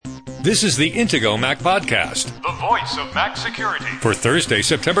This is the Intego Mac Podcast, the voice of Mac security, for Thursday,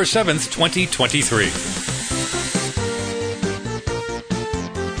 September 7th, 2023.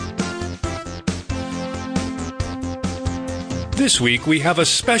 This week, we have a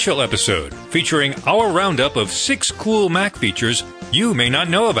special episode featuring our roundup of 6 cool Mac features you may not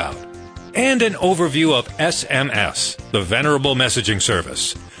know about, and an overview of SMS, the venerable messaging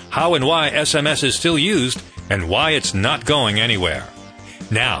service, how and why SMS is still used, and why it's not going anywhere.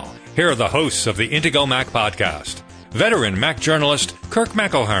 Now, here are the hosts of the Intego Mac Podcast, veteran Mac journalist Kirk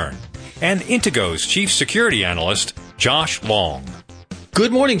McElhearn, and Intego's chief security analyst, Josh Long.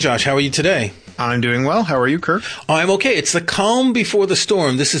 Good morning, Josh. How are you today? I'm doing well. How are you, Kirk? I'm okay. It's the calm before the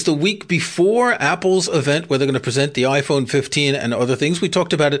storm. This is the week before Apple's event where they're going to present the iPhone 15 and other things. We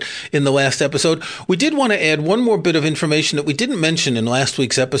talked about it in the last episode. We did want to add one more bit of information that we didn't mention in last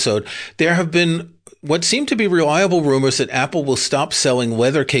week's episode. There have been what seem to be reliable rumors that Apple will stop selling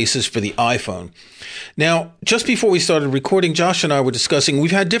leather cases for the iPhone. Now, just before we started recording, Josh and I were discussing, we've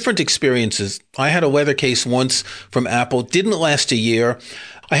had different experiences. I had a leather case once from Apple, didn't last a year.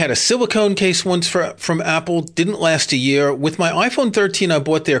 I had a silicone case once from Apple, didn't last a year. With my iPhone 13, I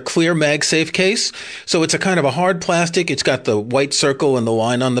bought their clear MagSafe case. So it's a kind of a hard plastic. It's got the white circle and the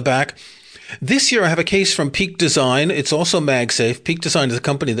line on the back. This year, I have a case from Peak Design. It's also MagSafe. Peak Design is a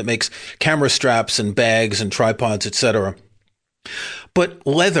company that makes camera straps and bags and tripods, etc. But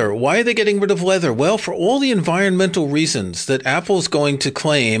leather, why are they getting rid of leather? Well, for all the environmental reasons that Apple's going to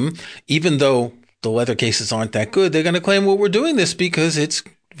claim, even though the leather cases aren't that good, they're going to claim, well, we're doing this because it's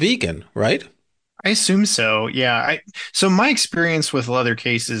vegan, right? I assume so. Yeah. So my experience with leather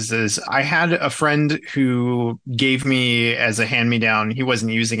cases is I had a friend who gave me as a hand-me-down. He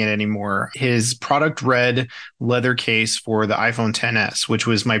wasn't using it anymore. His product red leather case for the iPhone XS, which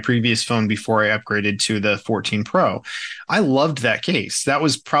was my previous phone before I upgraded to the 14 Pro. I loved that case. That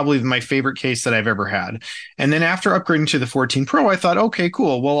was probably my favorite case that I've ever had. And then after upgrading to the 14 Pro, I thought, okay,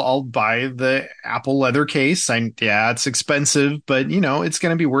 cool. Well, I'll buy the Apple leather case. Yeah, it's expensive, but it's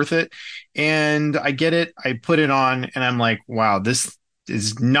going to be worth it. And I get it. I put it on and I'm like, wow, this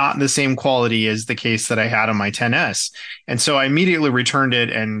is not the same quality as the case that I had on my XS. And so I immediately returned it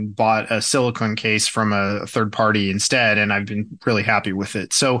and bought a silicone case from a third party instead. And I've been really happy with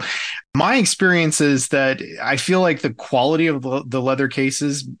it. So my experience is that I feel like the quality of the leather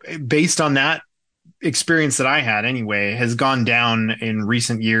cases, based on that experience that I had anyway, has gone down in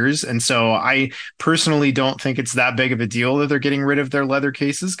recent years. And so I personally don't think it's that big of a deal that they're getting rid of their leather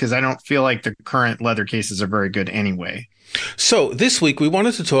cases, because I don't feel like the current leather cases are very good anyway. So this week we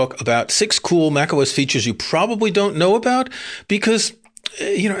wanted to talk about 6 cool macOS features you probably don't know about, because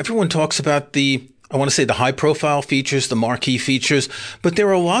everyone talks about the high profile features, the marquee features, but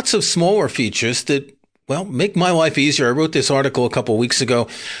there are lots of smaller features that, well, make my life easier. I wrote this article a couple of weeks ago.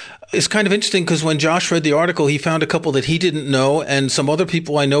 It's kind of interesting because when Josh read the article, he found a couple that he didn't know, and some other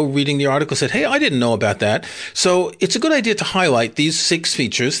people I know reading the article said, hey, I didn't know about that. So it's a good idea to highlight these 6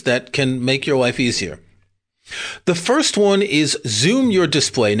 features that can make your life easier. The first one is zoom your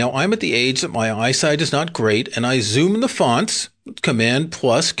display. Now, I'm at the age that my eyesight is not great, and I zoom the fonts. Command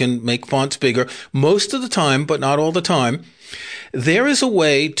plus can make fonts bigger most of the time, but not all the time. There is a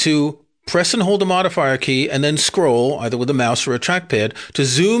way to press and hold the modifier key and then scroll, either with a mouse or a trackpad, to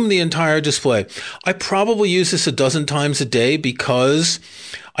zoom the entire display. I probably use this a dozen times a day because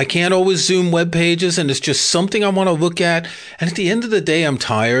I can't always zoom web pages, and it's just something I want to look at. And at the end of the day, I'm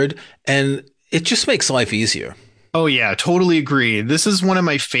tired, and it just makes life easier. Oh, yeah, totally agree. This is one of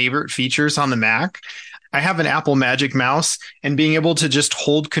my favorite features on the Mac. I have an Apple Magic Mouse, and being able to just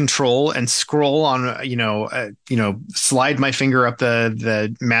hold control and scroll on, slide my finger up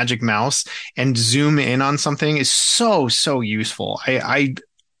the Magic Mouse and zoom in on something is so useful. I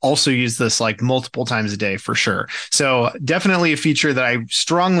also use this like multiple times a day for sure. So definitely a feature that I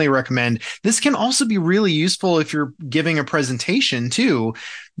strongly recommend. This can also be really useful if you're giving a presentation too,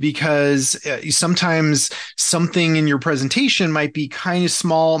 because sometimes something in your presentation might be kind of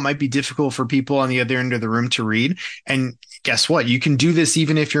small, might be difficult for people on the other end of the room to read. And guess what? You can do this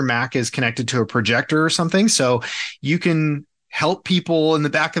even if your Mac is connected to a projector or something. So you can help people in the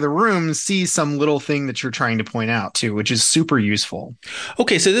back of the room see some little thing that you're trying to point out too, which is super useful.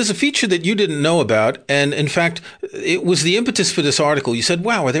 Okay, so there's a feature that you didn't know about. And in fact, it was the impetus for this article. You said,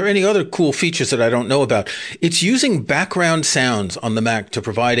 wow, are there any other cool features that I don't know about? It's using background sounds on the Mac to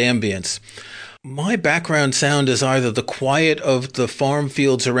provide ambience. My background sound is either the quiet of the farm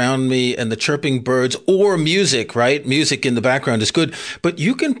fields around me and the chirping birds, or music, right? Music in the background is good. But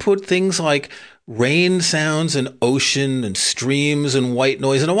you can put things like rain sounds and ocean and streams and white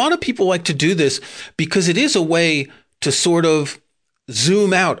noise. And a lot of people like to do this because it is a way to sort of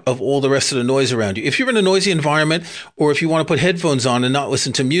zoom out of all the rest of the noise around you. If you're in a noisy environment, or if you want to put headphones on and not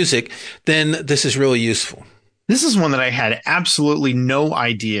listen to music, then this is really useful. This is one that I had absolutely no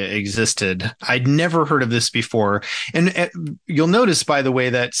idea existed. I'd never heard of this before. And you'll notice, by the way,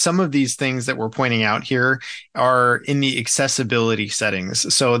 that some of these things that we're pointing out here are in the accessibility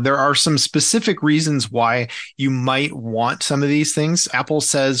settings. So there are some specific reasons why you might want some of these things. Apple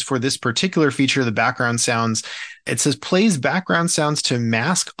says for this particular feature, the background sounds, it says plays background sounds to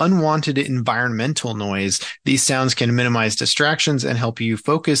mask unwanted environmental noise. These sounds can minimize distractions and help you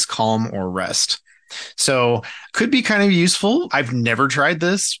focus, calm, or rest. So could be kind of useful. I've never tried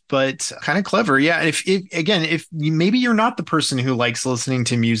this, but kind of clever. Yeah. If maybe you're not the person who likes listening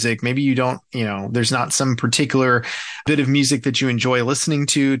to music, maybe you don't, there's not some particular bit of music that you enjoy listening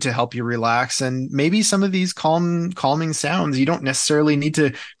to help you relax. And maybe some of these calming sounds, you don't necessarily need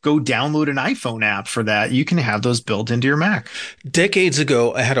to go download an iPhone app for that. You can have those built into your Mac. Decades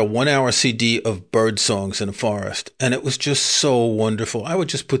ago, I had a 1-hour CD of bird songs in a forest, and it was just so wonderful. I would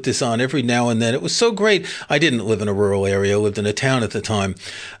just put this on every now and then. It was so great. I didn't live in a rural area, I lived in a town at the time.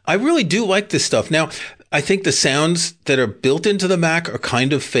 I really do like this stuff. Now, I think the sounds that are built into the Mac are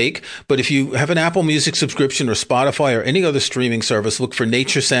kind of fake, but if you have an Apple Music subscription or Spotify or any other streaming service, look for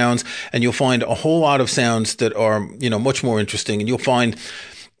nature sounds, and you'll find a whole lot of sounds that are, much more interesting. And you'll find,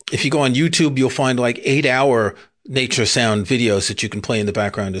 if you go on YouTube, you'll find like 8-hour nature sound videos that you can play in the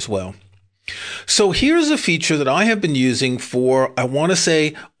background as well. So here's a feature that I have been using for, I want to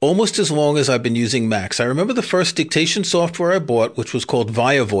say, almost as long as I've been using Macs. I remember the first dictation software I bought, which was called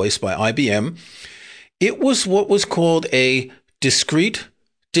Via Voice by IBM. It was what was called a discrete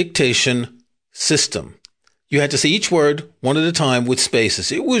dictation system. You had to say each word one at a time with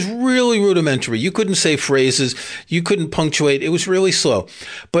spaces. It was really rudimentary. You couldn't say phrases. You couldn't punctuate. It was really slow.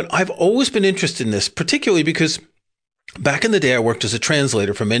 But I've always been interested in this, particularly because back in the day, I worked as a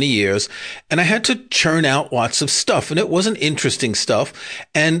translator for many years, and I had to churn out lots of stuff, and it wasn't interesting stuff.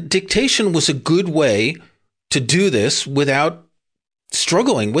 And dictation was a good way to do this without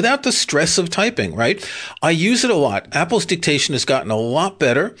struggling, without the stress of typing, right? I use it a lot. Apple's dictation has gotten a lot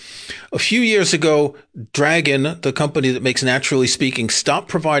better. A few years ago, Dragon, the company that makes Naturally Speaking, stopped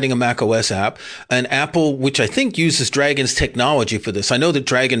providing a macOS app, and Apple, which I think uses Dragon's technology for this. I know that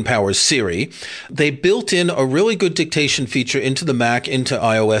Dragon powers Siri. They built in a really good dictation feature into the Mac, into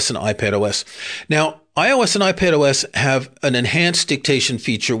iOS and iPadOS. Now, iOS and iPadOS have an enhanced dictation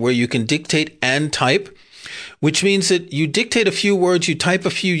feature where you can dictate and type, which means that you dictate a few words, you type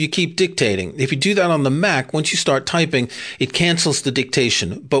a few, you keep dictating. If you do that on the Mac, once you start typing, it cancels the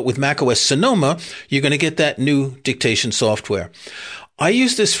dictation. But with macOS Sonoma, you're going to get that new dictation software. I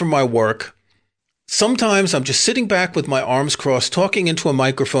use this for my work. Sometimes I'm just sitting back with my arms crossed, talking into a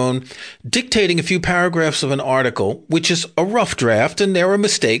microphone, dictating a few paragraphs of an article, which is a rough draft, and there are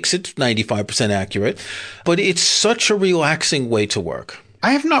mistakes. It's 95% accurate, but it's such a relaxing way to work.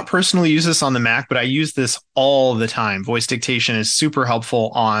 I have not personally used this on the Mac, but I use this all the time. Voice dictation is super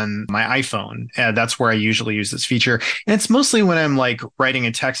helpful on my iPhone. That's where I usually use this feature. And it's mostly when I'm like writing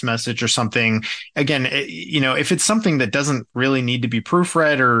a text message or something. Again, if it's something that doesn't really need to be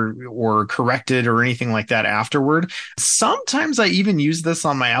proofread or corrected or anything like that afterward. Sometimes I even use this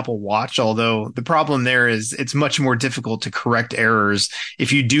on my Apple Watch, although the problem there is it's much more difficult to correct errors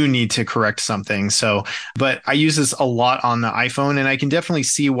if you do need to correct something. So, but I use this a lot on the iPhone, and I can definitely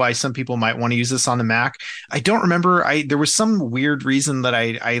see why some people might want to use this on the Mac. I don't remember. There was some weird reason that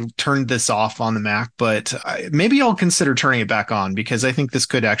I turned this off on the Mac, but maybe I'll consider turning it back on because I think this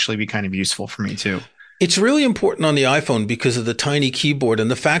could actually be kind of useful for me too. It's really important on the iPhone because of the tiny keyboard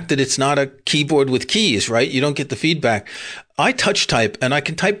and the fact that it's not a keyboard with keys, right? You don't get the feedback. I touch type and I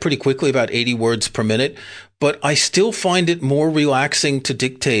can type pretty quickly, about 80 words per minute, but I still find it more relaxing to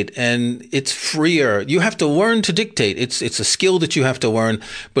dictate and it's freer. You have to learn to dictate. It's a skill that you have to learn,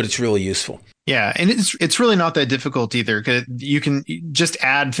 but it's really useful. Yeah, and it's really not that difficult either because you can just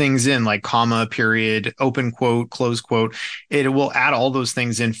add things in like comma, period, open quote, close quote. It will add all those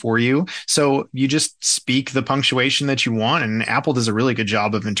things in for you. So you just speak the punctuation that you want, and Apple does a really good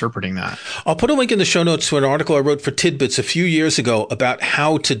job of interpreting that. I'll put a link in the show notes to an article I wrote for Tidbits a few years ago about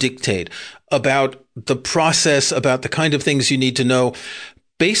how to dictate, about the process, about the kind of things you need to know.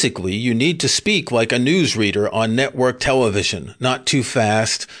 Basically, you need to speak like a newsreader on network television, not too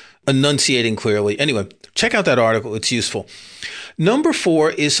fast, enunciating clearly. Anyway, check out that article. It's useful. Number 4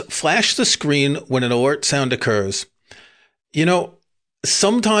 is flash the screen when an alert sound occurs.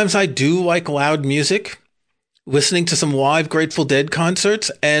 Sometimes I do like loud music. listening to some live Grateful Dead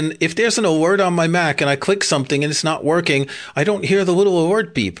concerts. And if there's an alert on my Mac and I click something and it's not working, I don't hear the little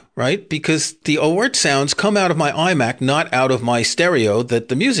alert beep, right? Because the alert sounds come out of my iMac, not out of my stereo that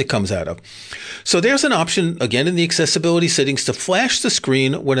the music comes out of. So there's an option, again, in the accessibility settings to flash the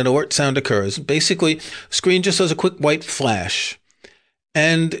screen when an alert sound occurs. Basically, screen just does a quick white flash.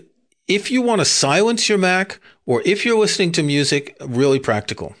 And if you want to silence your Mac or if you're listening to music, really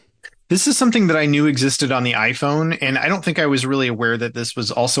practical. This is something that I knew existed on the iPhone, and I don't think I was really aware that this was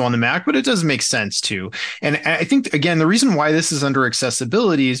also on the Mac, but it does make sense too. And I think, again, the reason why this is under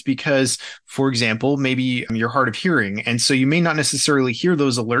accessibility is because, for example, maybe you're hard of hearing, and so you may not necessarily hear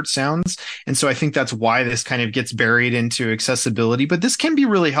those alert sounds. And so I think that's why this kind of gets buried into accessibility. But this can be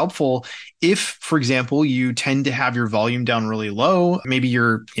really helpful if, for example, you tend to have your volume down really low. Maybe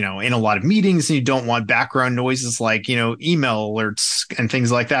you're, in a lot of meetings and you don't want background noises like, email alerts and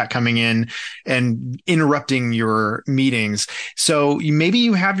things like that coming in and interrupting your meetings. So maybe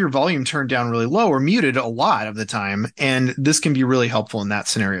you have your volume turned down really low or muted a lot of the time. And this can be really helpful in that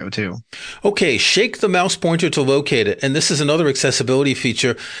scenario too. Okay, shake the mouse pointer to locate it. And this is another accessibility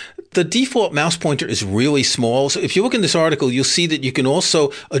feature. The default mouse pointer is really small. So if you look in this article, you'll see that you can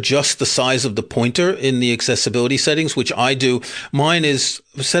also adjust the size of the pointer in the accessibility settings, which I do. Mine is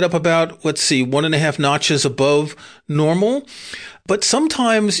set up about, 1.5 notches above normal. But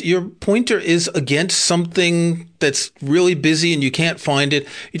sometimes your pointer is against something that's really busy and you can't find it.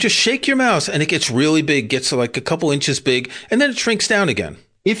 You just shake your mouse and it gets really big, gets like a couple inches big, and then it shrinks down again.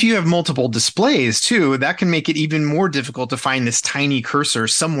 If you have multiple displays too, that can make it even more difficult to find this tiny cursor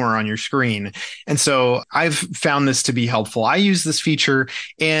somewhere on your screen. And so I've found this to be helpful. I use this feature,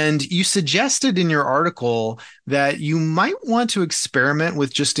 and you suggested in your article that you might want to experiment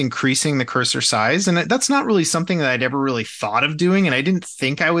with just increasing the cursor size. And that's not really something that I'd ever really thought of doing, and I didn't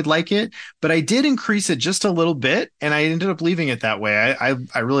think I would like it, but I did increase it just a little bit, and I ended up leaving it that way.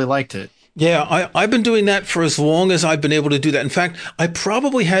 I really liked it. Yeah, I've been doing that for as long as I've been able to do that. In fact, I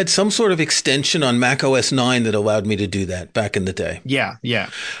probably had some sort of extension on macOS 9 that allowed me to do that back in the day. Yeah.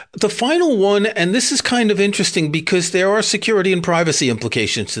 The final one, and this is kind of interesting because there are security and privacy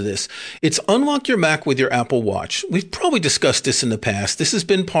implications to this. It's unlock your Mac with your Apple Watch. We've probably discussed this in the past. This has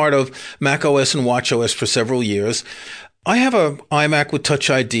been part of macOS and watchOS for several years. I have an iMac with Touch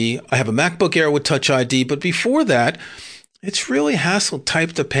ID. I have a MacBook Air with Touch ID. But before that, it's really hassle.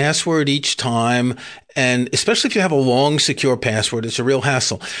 Type the password each time. And especially if you have a long, secure password, it's a real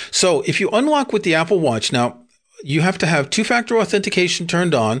hassle. So if you unlock with the Apple Watch, now you have to have two-factor authentication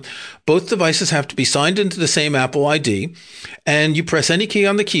turned on. Both devices have to be signed into the same Apple ID. And you press any key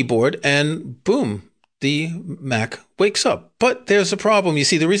on the keyboard and boom, the Mac wakes up. But there's a problem. You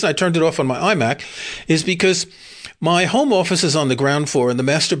see, the reason I turned it off on my iMac is because my home office is on the ground floor and the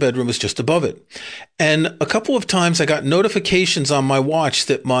master bedroom is just above it. And a couple of times I got notifications on my watch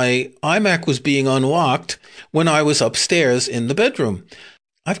that my iMac was being unlocked when I was upstairs in the bedroom.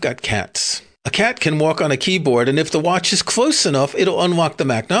 I've got cats. A cat can walk on a keyboard, and if the watch is close enough, it'll unlock the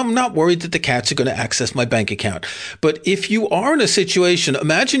Mac. Now, I'm not worried that the cats are going to access my bank account. But if you are in a situation,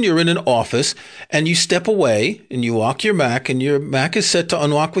 imagine you're in an office and you step away and you lock your Mac and your Mac is set to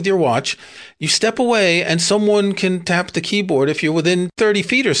unlock with your watch. You step away and someone can tap the keyboard. If you're within 30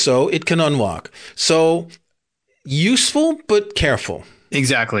 feet or so, it can unlock. So useful, but careful.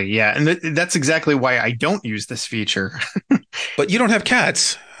 Exactly. Yeah. And that's exactly why I don't use this feature. But you don't have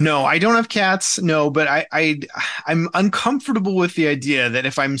cats. No, I don't have cats. No, but I'm uncomfortable with the idea that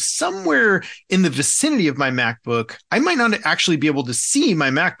if I'm somewhere in the vicinity of my MacBook, I might not actually be able to see my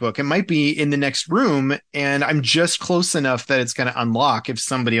MacBook. It might be in the next room, and I'm just close enough that it's going to unlock if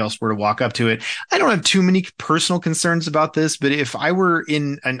somebody else were to walk up to it. I don't have too many personal concerns about this, but if I were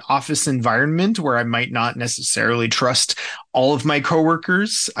in an office environment where I might not necessarily trust all of my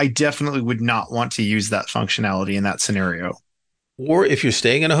coworkers, I definitely would not want to use that functionality in that scenario. Or if you're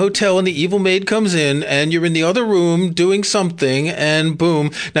staying in a hotel and the evil maid comes in and you're in the other room doing something and boom.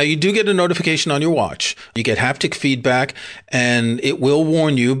 Now you do get a notification on your watch. You get haptic feedback and it will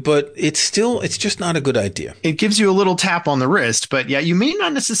warn you, but it's just not a good idea. It gives you a little tap on the wrist, but yeah, you may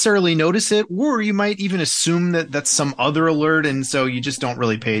not necessarily notice it, or you might even assume that that's some other alert. And so you just don't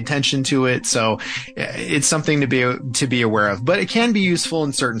really pay attention to it. So it's something to be aware of, but it can be useful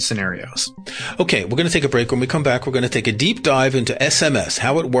in certain scenarios. Okay. We're going to take a break. When we come back, we're going to take a deep dive into SMS,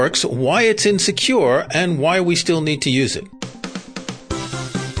 how it works, why it's insecure, and why we still need to use it.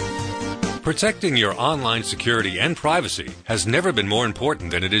 Protecting your online security and privacy has never been more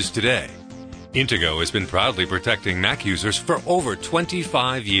important than it is today. Intego has been proudly protecting Mac users for over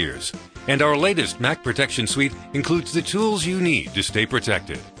 25 years, and our latest Mac Protection Suite includes the tools you need to stay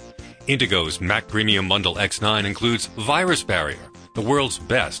protected. Indigo's Mac Premium Bundle X9 includes Virus Barrier, the world's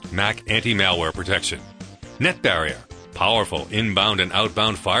best Mac anti-malware protection. Net Barrier, powerful inbound and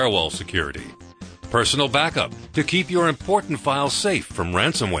outbound firewall security. Personal Backup, to keep your important files safe from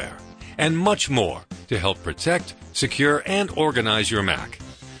ransomware. And much more to help protect, secure, and organize your Mac.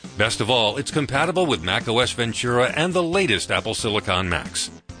 Best of all, it's compatible with macOS Ventura and the latest Apple Silicon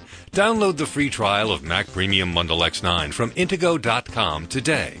Macs. Download the free trial of Mac Premium Bundle X9 from Intego.com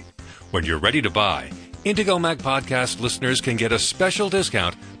today. When you're ready to buy, Intego Mac Podcast listeners can get a special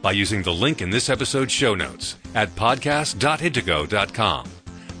discount by using the link in this episode's show notes at podcast.intego.com.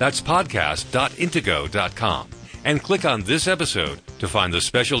 That's podcast.intego.com. And click on this episode to find the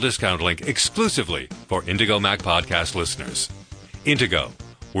special discount link exclusively for Intego Mac Podcast listeners. Intego,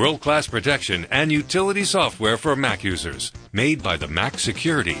 world-class protection and utility software for Mac users, made by the Mac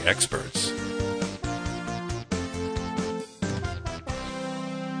security experts.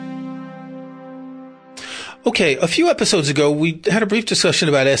 Okay, a few episodes ago, we had a brief discussion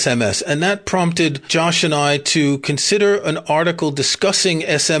about SMS, and that prompted Josh and I to consider an article discussing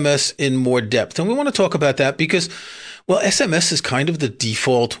SMS in more depth. And we want to talk about that because, well, SMS is kind of the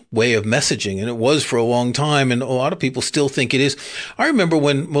default way of messaging, and it was for a long time, and a lot of people still think it is. I remember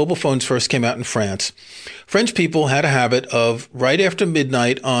when mobile phones first came out in France, French people had a habit of, right after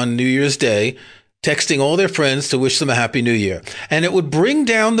midnight on New Year's Day, texting all their friends to wish them a happy new year. And it would bring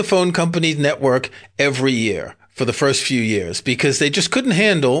down the phone company's network every year for the first few years because they just couldn't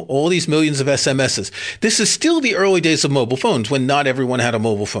handle all these millions of SMSs. This is still the early days of mobile phones when not everyone had a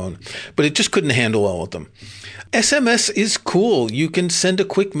mobile phone, but it just couldn't handle all of them. SMS is cool. You can send a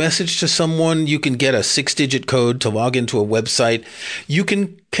quick message to someone. You can get a 6-digit code to log into a website. You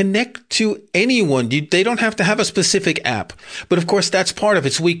can connect to anyone. They don't have to have a specific app. But of course, that's part of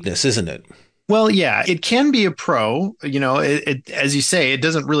its weakness, isn't it? Well, yeah, it can be a pro. You know, as you say, it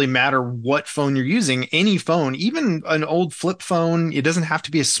doesn't really matter what phone you're using. Any phone, even an old flip phone, it doesn't have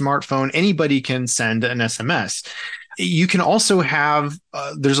to be a smartphone. Anybody can send an SMS. You can also have,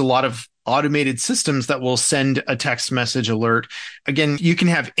 there's a lot of automated systems that will send a text message alert. Again, you can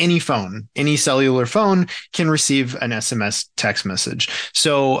have any phone, any cellular phone can receive an SMS text message.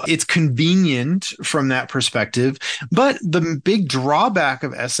 So it's convenient from that perspective. But the big drawback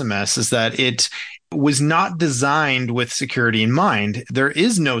of SMS is that it was not designed with security in mind. There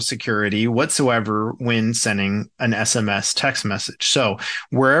is no security whatsoever when sending an SMS text message. So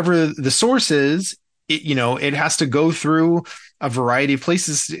wherever the source is, it has to go through a variety of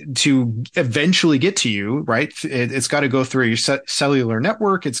places to eventually get to you, right? It's got to go through your cellular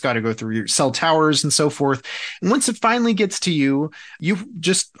network. It's got to go through your cell towers and so forth. And once it finally gets to you, you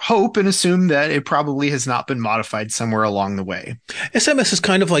just hope and assume that it probably has not been modified somewhere along the way. SMS is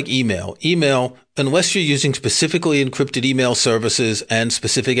kind of like email. Email, unless you're using specifically encrypted email services and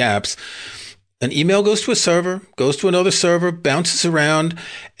specific apps, an email goes to a server, goes to another server, bounces around,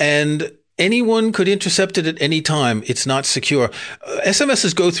 and anyone could intercept it at any time. It's not secure.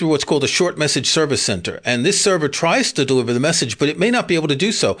 SMSs go through what's called a short message service center, and this server tries to deliver the message, but it may not be able to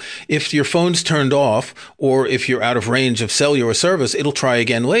do so. If your phone's turned off or if you're out of range of cellular service, it'll try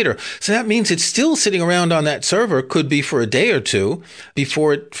again later. So that means it's still sitting around on that server, could be for a day or two,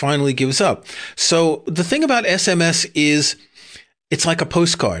 before it finally gives up. So the thing about SMS is it's like a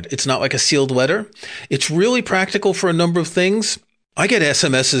postcard. It's not like a sealed letter. It's really practical for a number of things. I get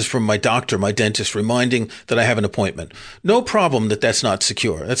SMSs from my doctor, my dentist, reminding that I have an appointment. No problem that that's not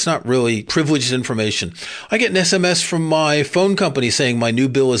secure. That's not really privileged information. I get an SMS from my phone company saying my new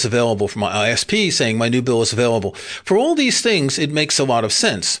bill is available, from my ISP saying my new bill is available. For all these things, it makes a lot of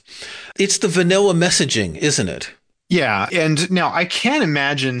sense. It's the vanilla messaging, isn't it? Yeah. And now I can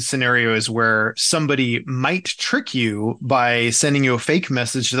imagine scenarios where somebody might trick you by sending you a fake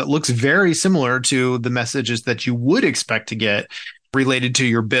message that looks very similar to the messages that you would expect to get related to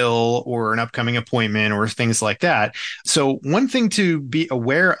your bill or an upcoming appointment or things like that. So one thing to be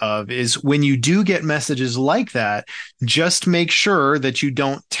aware of is when you do get messages like that, just make sure that you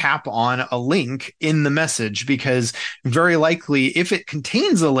don't tap on a link in the message, because very likely if it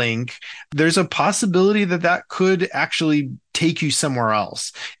contains a link, there's a possibility that that could actually take you somewhere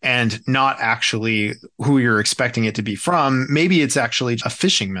else and not actually who you're expecting it to be from. Maybe it's actually a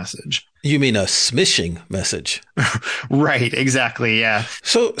phishing message. You mean a smishing message? Right, exactly, yeah.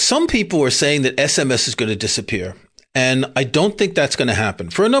 So some people are saying that SMS is going to disappear. And I don't think that's going to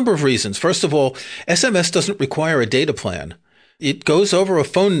happen for a number of reasons. First of all, SMS doesn't require a data plan. It goes over a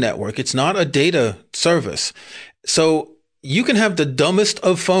phone network. It's not a data service. So you can have the dumbest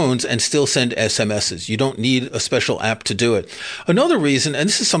of phones and still send SMSs. You don't need a special app to do it. Another reason, and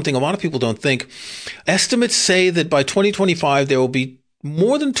this is something a lot of people don't think, estimates say that by 2025, there will be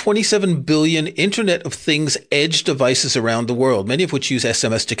more than 27 billion Internet of Things edge devices around the world, many of which use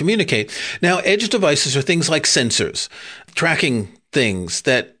SMS to communicate. Now, edge devices are things like sensors, tracking things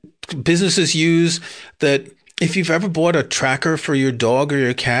that businesses use. That if you've ever bought a tracker for your dog or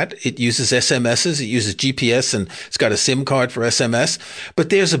your cat, it uses SMSs, it uses GPS, and it's got a SIM card for SMS. But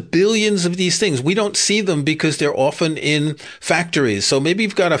there's billions of these things. We don't see them because they're often in factories. So maybe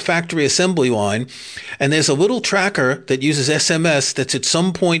you've got a factory assembly line, and there's a little tracker that uses SMS that's at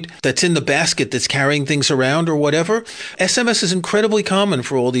some point that's in the basket that's carrying things around or whatever. SMS is incredibly common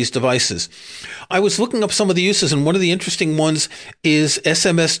for all these devices. I was looking up some of the uses, and one of the interesting ones is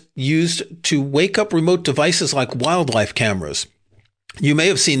SMS used to wake up remote devices like wildlife cameras. You may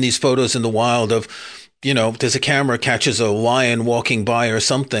have seen these photos in the wild of, there's a camera catches a lion walking by or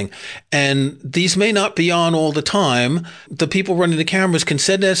something. And these may not be on all the time. The people running the cameras can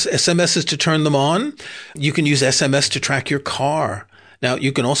send SMSs to turn them on. You can use SMS to track your car. Now,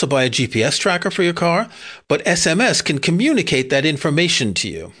 you can also buy a GPS tracker for your car, but SMS can communicate that information to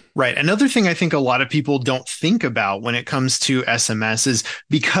you. Right. Another thing I think a lot of people don't think about when it comes to SMS is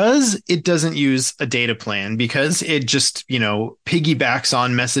because it doesn't use a data plan, because it just, piggybacks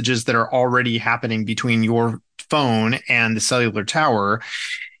on messages that are already happening between your phone and the cellular tower,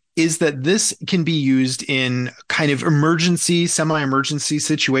 is that this can be used in kind of emergency, semi-emergency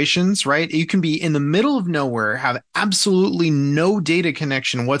situations, right? You can be in the middle of nowhere, have absolutely no data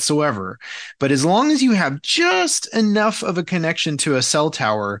connection whatsoever. But as long as you have just enough of a connection to a cell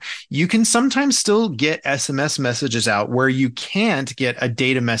tower, you can sometimes still get SMS messages out where you can't get a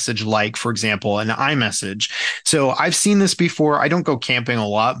data message like, for example, an iMessage. So I've seen this before. I don't go camping a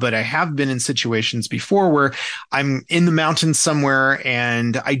lot, but I have been in situations before where I'm in the mountains somewhere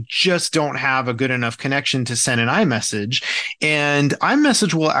and I just don't have a good enough connection to send an iMessage, and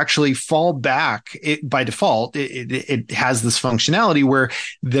iMessage will actually fall back by default. It has this functionality where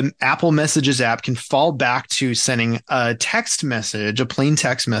the Apple Messages app can fall back to sending a text message, a plain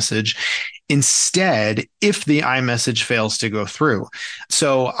text message, instead if the iMessage fails to go through.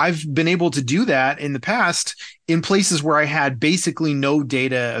 So I've been able to do that in the past in places where I had basically no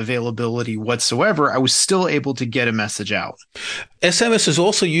data availability whatsoever. I was still able to get a message out. SMS is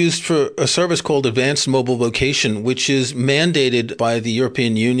also used for a service called Advanced Mobile Location, which is mandated by the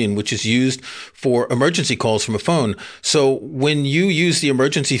European Union, which is used for emergency calls from a phone. So when you use the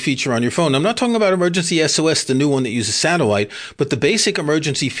emergency feature on your phone, I'm not talking about emergency SOS, the new one that uses satellite, but the basic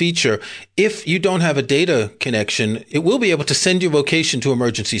emergency feature, if you don't have a data connection, it will be able to send your location to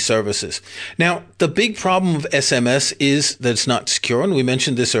emergency services. Now, the big problem of SMS is that it's not secure, and we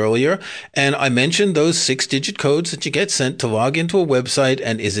mentioned this earlier. And I mentioned those 6-digit codes that you get sent to log into a website,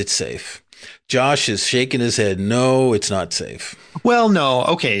 and is it safe? Josh is shaking his head. No, it's not safe. Well, no.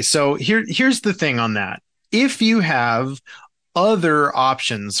 Okay, so here's the thing on that. If you have other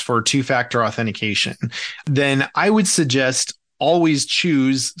options for two-factor authentication, then I would suggest always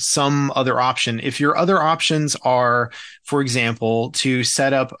choose some other option. If your other options are, for example, to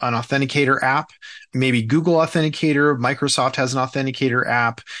set up an authenticator app, maybe Google Authenticator, Microsoft has an authenticator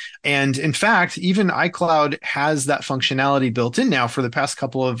app. And in fact, even iCloud has that functionality built in now for the past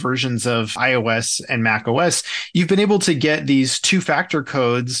couple of versions of iOS and macOS. You've been able to get these two-factor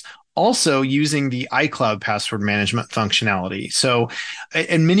codes also using the iCloud password management functionality. So,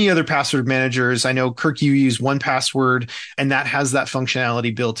 and many other password managers, I know, Kirk, you use 1Password, and that has that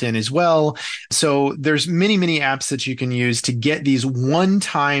functionality built in as well. So there's many, many apps that you can use to get these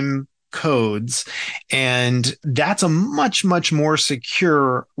one-time codes. And that's a much, much more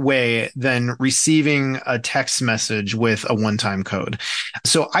secure way than receiving a text message with a one-time code.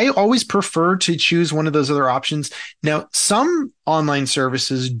 So I always prefer to choose one of those other options. Now, some online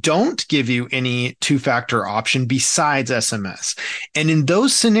services don't give you any two-factor option besides SMS. And in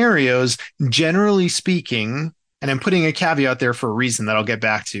those scenarios, generally speaking, and I'm putting a caveat there for a reason that I'll get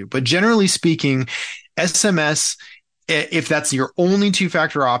back to, but generally speaking, SMS, if that's your only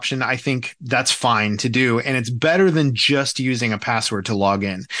two-factor option, I think that's fine to do. And it's better than just using a password to log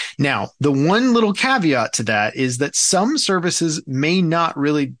in. Now, the one little caveat to that is that some services may not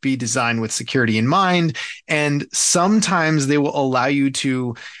really be designed with security in mind. And sometimes they will allow you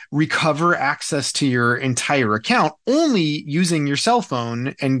to recover access to your entire account only using your cell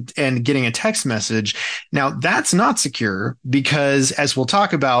phone and getting a text message. Now, that's not secure because, as we'll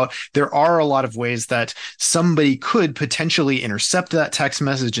talk about, there are a lot of ways that somebody could potentially intercept that text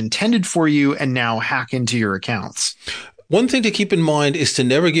message intended for you and now hack into your accounts. One thing to keep in mind is to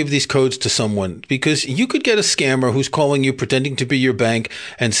never give these codes to someone, because you could get a scammer who's calling you pretending to be your bank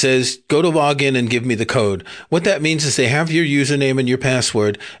and says, go to log in and give me the code. What that means is they have your username and your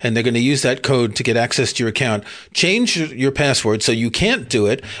password, and they're going to use that code to get access to your account. Change your password so you can't do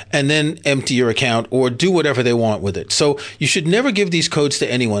it, and then empty your account or do whatever they want with it. So you should never give these codes to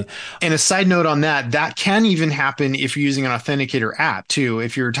anyone. And a side note on that, that can even happen if you're using an authenticator app too.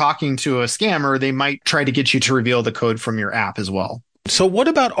 If you're talking to a scammer, they might try to get you to reveal the code from your app as well. So what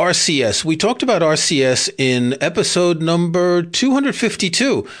about RCS? We talked about RCS in episode number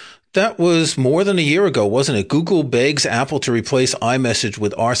 252. That was more than a year ago, wasn't it? Google begs Apple to replace iMessage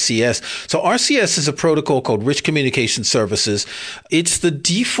with RCS. So RCS is a protocol called Rich Communication Services. It's the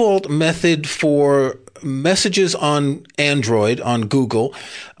default method for messages on Android, on Google.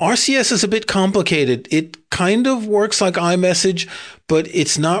 RCS is a bit complicated. It kind of works like iMessage, but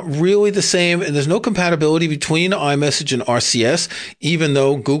it's not really the same. And there's no compatibility between iMessage and RCS, even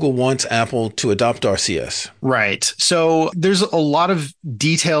though Google wants Apple to adopt RCS. Right. So there's a lot of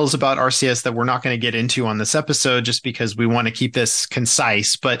details about RCS that we're not going to get into on this episode just because we want to keep this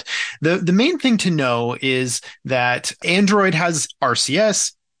concise. But the main thing to know is that Android has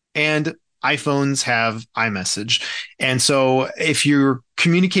RCS and iPhones have iMessage. And so if you're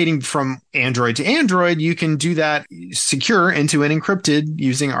communicating from Android to Android, you can do that secure into and encrypted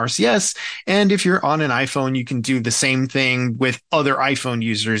using RCS. And if you're on an iPhone, you can do the same thing with other iPhone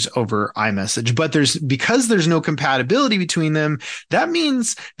users over iMessage. But because there's no compatibility between them, that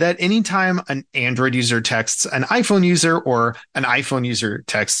means that anytime an Android user texts an iPhone user or an iPhone user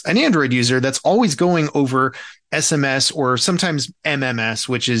texts an Android user, that's always going over SMS or sometimes MMS,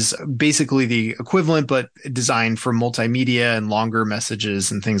 which is basically the equivalent, but designed for multimedia and longer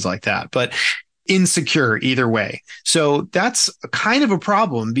messages and things like that, but insecure either way. So that's kind of a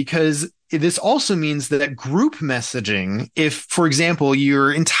problem because this also means that group messaging, if, for example,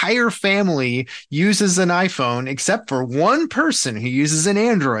 your entire family uses an iPhone, except for one person who uses an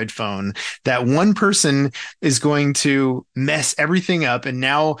Android phone, that one person is going to mess everything up. And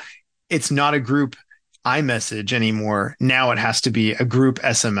now it's not a group iMessage anymore. Now it has to be a group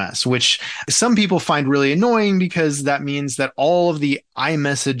SMS, which some people find really annoying because that means that all of the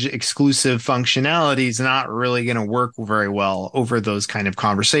iMessage exclusive functionality is not really going to work very well over those kind of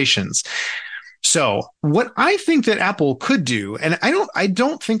conversations. So what I think that Apple could do, and I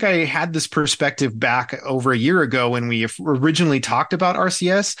don't think I had this perspective back over a year ago when we originally talked about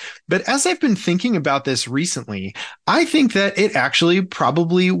RCS, but as I've been thinking about this recently, I think that it actually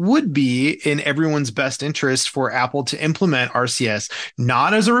probably would be in everyone's best interest for Apple to implement RCS,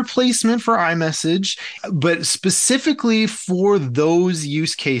 not as a replacement for iMessage, but specifically for those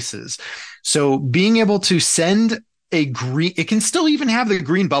use cases. So being able to send it can still even have the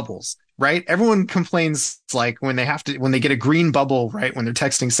green bubbles. Right? Everyone complains like when they get a green bubble, right? When they're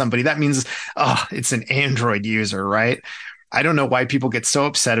texting somebody, that means, it's an Android user, right? I don't know why people get so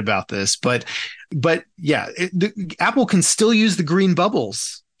upset about this, but yeah, Apple can still use the green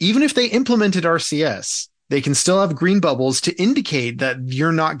bubbles. Even if they implemented RCS, they can still have green bubbles to indicate that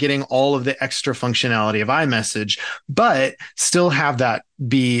you're not getting all of the extra functionality of iMessage, but still have that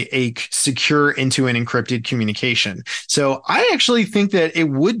be a secure into an encrypted communication. So I actually think that it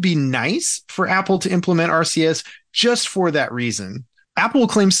would be nice for Apple to implement RCS just for that reason. Apple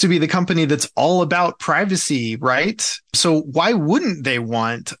claims to be the company that's all about privacy, right? So why wouldn't they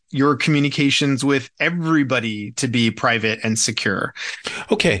want your communications with everybody to be private and secure?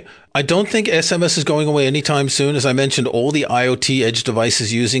 Okay. I don't think SMS is going away anytime soon. As I mentioned, all the IoT edge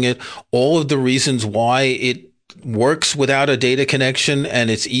devices using it, all of the reasons why it works without a data connection and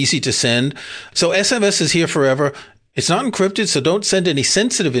it's easy to send. So SMS is here forever. It's not encrypted, so don't send any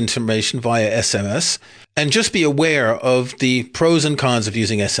sensitive information via SMS. And just be aware of the pros and cons of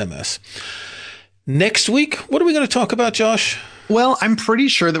using SMS. Next week, what are we going to talk about, Josh? Well, I'm pretty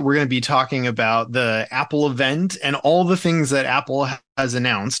sure that we're going to be talking about the Apple event and all the things that Apple has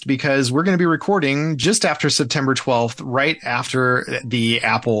announced, because we're going to be recording just after September 12th, right after the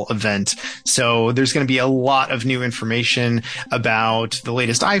Apple event. So there's going to be a lot of new information about the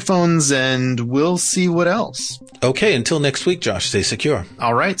latest iPhones, and we'll see what else. Okay, until next week, Josh, stay secure.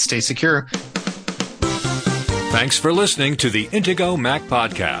 All right, stay secure. Thanks for listening to the Intego Mac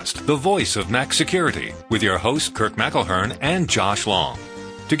Podcast, the voice of Mac security, with your hosts Kirk McElhearn and Josh Long.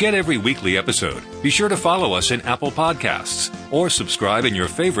 To get every weekly episode, be sure to follow us in Apple Podcasts or subscribe in your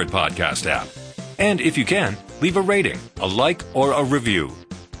favorite podcast app. And if you can, leave a rating, a like, or a review.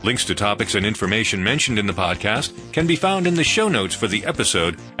 Links to topics and information mentioned in the podcast can be found in the show notes for the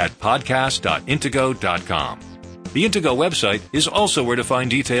episode at podcast.intego.com. The Intego website is also where to find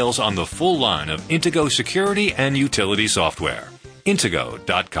details on the full line of Intego security and utility software.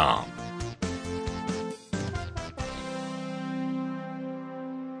 Intego.com.